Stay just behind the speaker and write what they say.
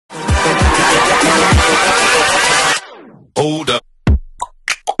Hold up.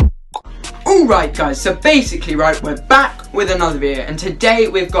 Alright guys, so basically we're back with another video, and today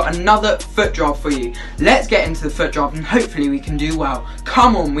we've got another foot job for you. Let's get into the foot job and hopefully we can do well.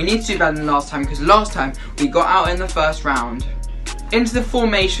 Come on, we need to do better than last time, because last time we got out in the first round. Into the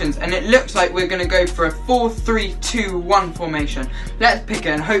formations, and it looks like we're going to go for a 4-3-2-1 formation. Let's pick it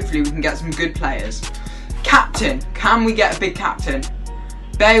and hopefully we can get some good players. Captain, can we get a big captain?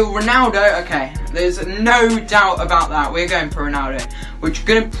 Bale, Ronaldo, okay, there's no doubt about that. We're going for Ronaldo. We're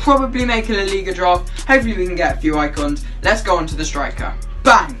going to probably make a La Liga draft. Hopefully we can get a few icons. Let's go on to the striker.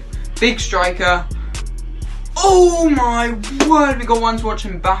 Bang! Big striker. Oh my word, we got one to watch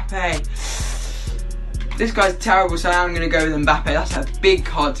Mbappe. This guy's terrible, so I'm going to go with Mbappe. That's a big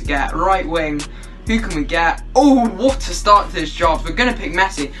card to get. Right wing. Who can we get? Oh, what a start to this job. We're going to pick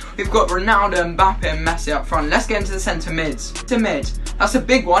Messi. We've got Ronaldo, Mbappe and Messi up front. Let's get into the centre mids. To mid. That's a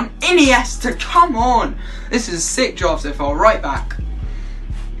big one. Iniesta, come on. This is a sick job so far. Right back.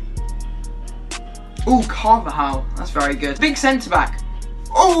 Oh, Carvajal. That's very good. Big centre back.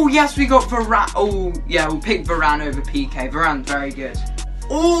 Oh, yes, we got Varane. Oh, yeah, we'll pick Varane over PK. Varane's very good.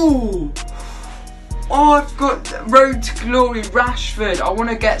 Oh. Oh, I've got Road to Glory, Rashford. I want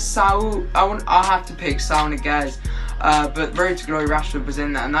to get Saul. I have to pick Saul Niguez. But Road to Glory, Rashford was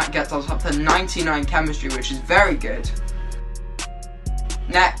in there, and that gets us up to 99 chemistry, which is very good.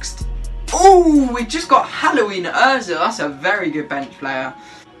 Next. Oh, we just got Halloween Ozil. That's a very good bench player.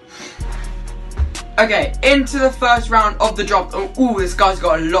 Okay, into the first round of the job. Oh, this guy's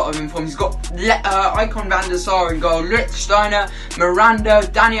got a lot of inform. He's got Icon van der Sar in goal, Lichtsteiner, Miranda,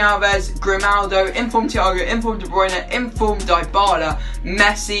 Dani Alves, Grimaldo, inform Thiago, inform De Bruyne, inform Dybala,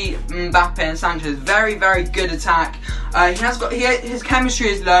 Messi, Mbappe and Sanchez. Very, very good attack. His chemistry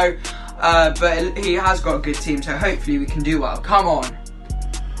is low, but he has got a good team, so hopefully we can do well. Come on.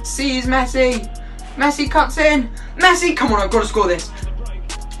 Sees Messi. Messi cuts in. Messi, come on, I've got to score this.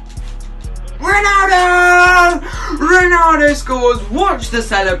 Ronaldo! Ronaldo scores. Watch the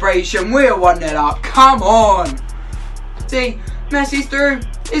celebration. We're 1-0 up. Come on. See, Messi's through.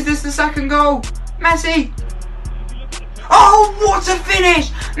 Is this the second goal? Messi. Oh, what a finish.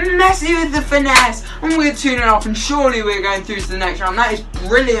 Messi with the finesse. And we're 2-0 up, and surely we're going through to the next round. That is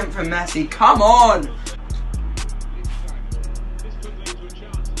brilliant from Messi. Come on.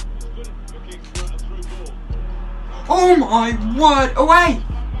 Oh my word. Away.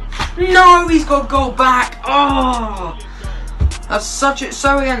 No, he's got goal back. Oh, that's so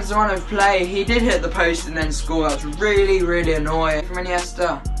against the run of play. He did hit the post and then score. That's really, really annoying. From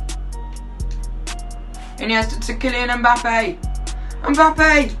Iniesta. Iniesta to Kylian Mbappe.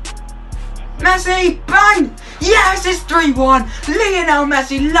 Mbappe. Messi. Bang. Yes, it's 3-1. Lionel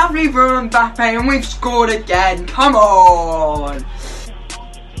Messi. Lovely from Mbappe. And we've scored again. Come on.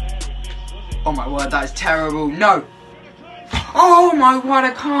 Oh my word, that is terrible. No. Oh my word,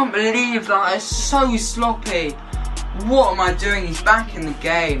 I can't believe that. It's so sloppy. What am I doing? He's back in the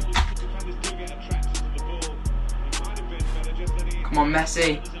game. Come on,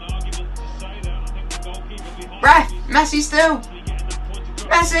 Messi. Ref, Messi still.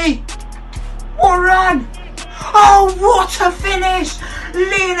 Messi. What a run. Oh, what a finish.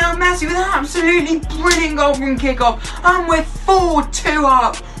 Lionel Messi with an absolutely brilliant goal from kickoff. And we're 4-2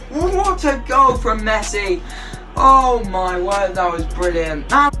 up. What a goal from Messi. Oh my word, that was brilliant.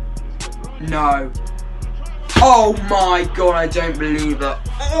 No. Oh my god, I don't believe it.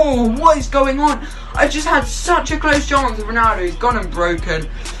 Oh, what is going on? I just had such a close chance with Ronaldo. He's gone and broken.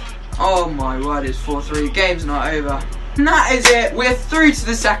 Oh my word, it's 4-3. Game's not over. And that is it. We're through to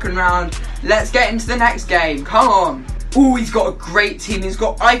the second round. Let's get into the next game. Come on. Oh, he's got a great team. He's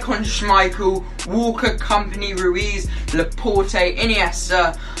got Icon Schmeichel, Walker, Company, Ruiz, Laporte,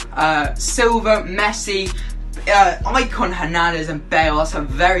 Iniesta, Silva, Messi, Icon Hernandez and Bale. That's a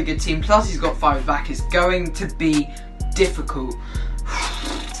very good team. Plus he's got 5 back. It's going to be difficult.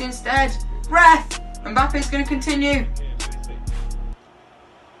 Instead, ref. Mbappe's going to continue.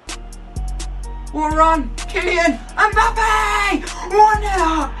 What a run. Kylian Mbappe. 1-0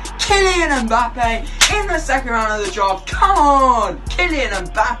 up. Kylian Mbappe in the second round of the job. Come on. Kylian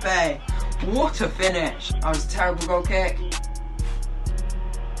Mbappe. What a finish. That was a terrible goal kick.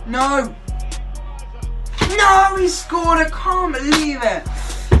 No. No, he scored. I can't believe it.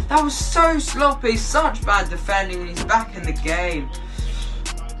 That was so sloppy. Such bad defending, and he's back in the game.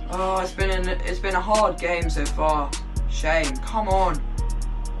 Oh, it's been a hard game so far. Shame. Come on.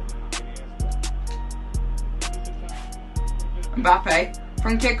 Mbappe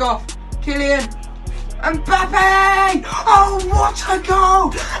from kickoff. Kylian. Mbappe! Oh, what a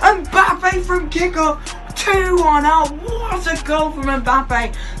goal! Mbappe from kickoff. 2-1 up. What a goal from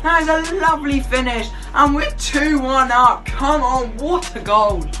Mbappe. That is a lovely finish. And we're 2-1 up. Come on, what a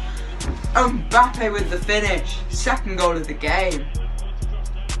goal. Mbappe with the finish. Second goal of the game.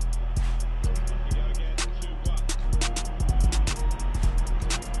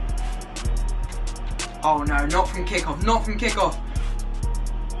 Oh no, not from kickoff, not from kickoff.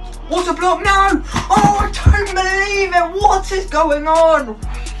 What a block, no! Oh, I don't believe it! What is going on?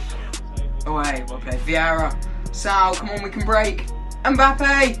 Away, well played. Vieira. Sal, come on, we can break.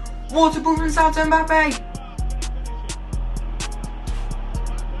 Mbappe! What a ball from Sal to Mbappe!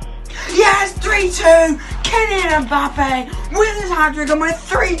 Yes, 3-2! Kylian Mbappe with his hat-trick and we're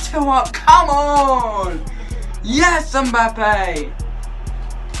 3-2 up. Come on! Yes, Mbappe!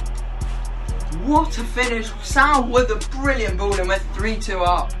 What a finish. Sal with a brilliant ball and we're 3-2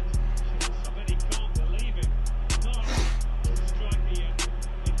 up.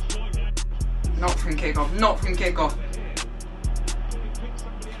 Not from kickoff, not from kickoff.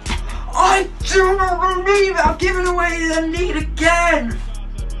 I do not believe it! I've given away the lead again!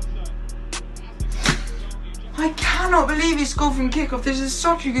 I cannot believe he scored from kickoff. This is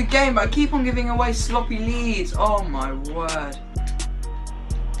such a good game, but I keep on giving away sloppy leads. Oh my word.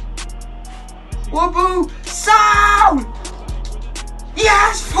 Waboo! Sal!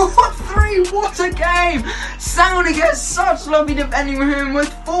 Yes! 4-3! What a game! Sal against such sloppy defending room with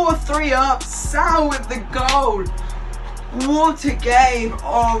 4-3 up. Sal with the goal. What a game!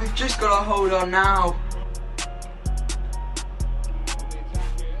 Oh, we've just got to hold on now.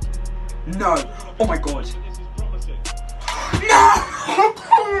 No! Oh my god! No! I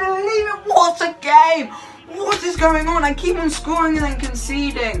can't believe it! What a game! What is going on? I keep on scoring and then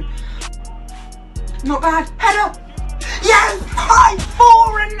conceding. Not bad. Header! Yes!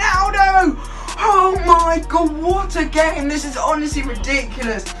 5-4 Ronaldo! Oh my god, what a game! This is honestly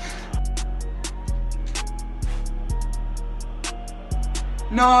ridiculous.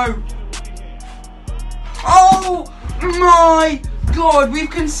 No! Oh my god, we've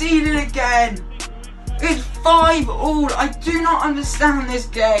conceded again! It's 5-5. I do not understand this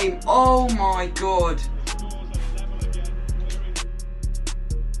game. Oh my god.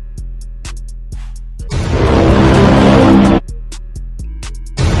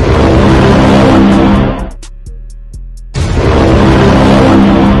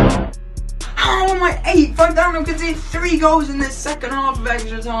 How am I 8-5 down? I've conceded 3 goals in this second half of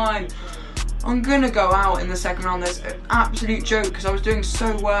extra time. I'm gonna go out in the second round. That's an absolute joke because I was doing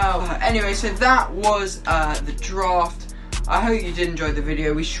so well. Anyway, so that was the draft. I hope you did enjoy the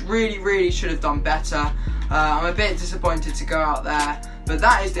video. We really should have done better. I'm a bit disappointed to go out there, but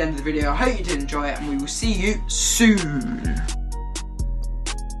that is the end of the video. I hope you did enjoy it, and we will see you soon.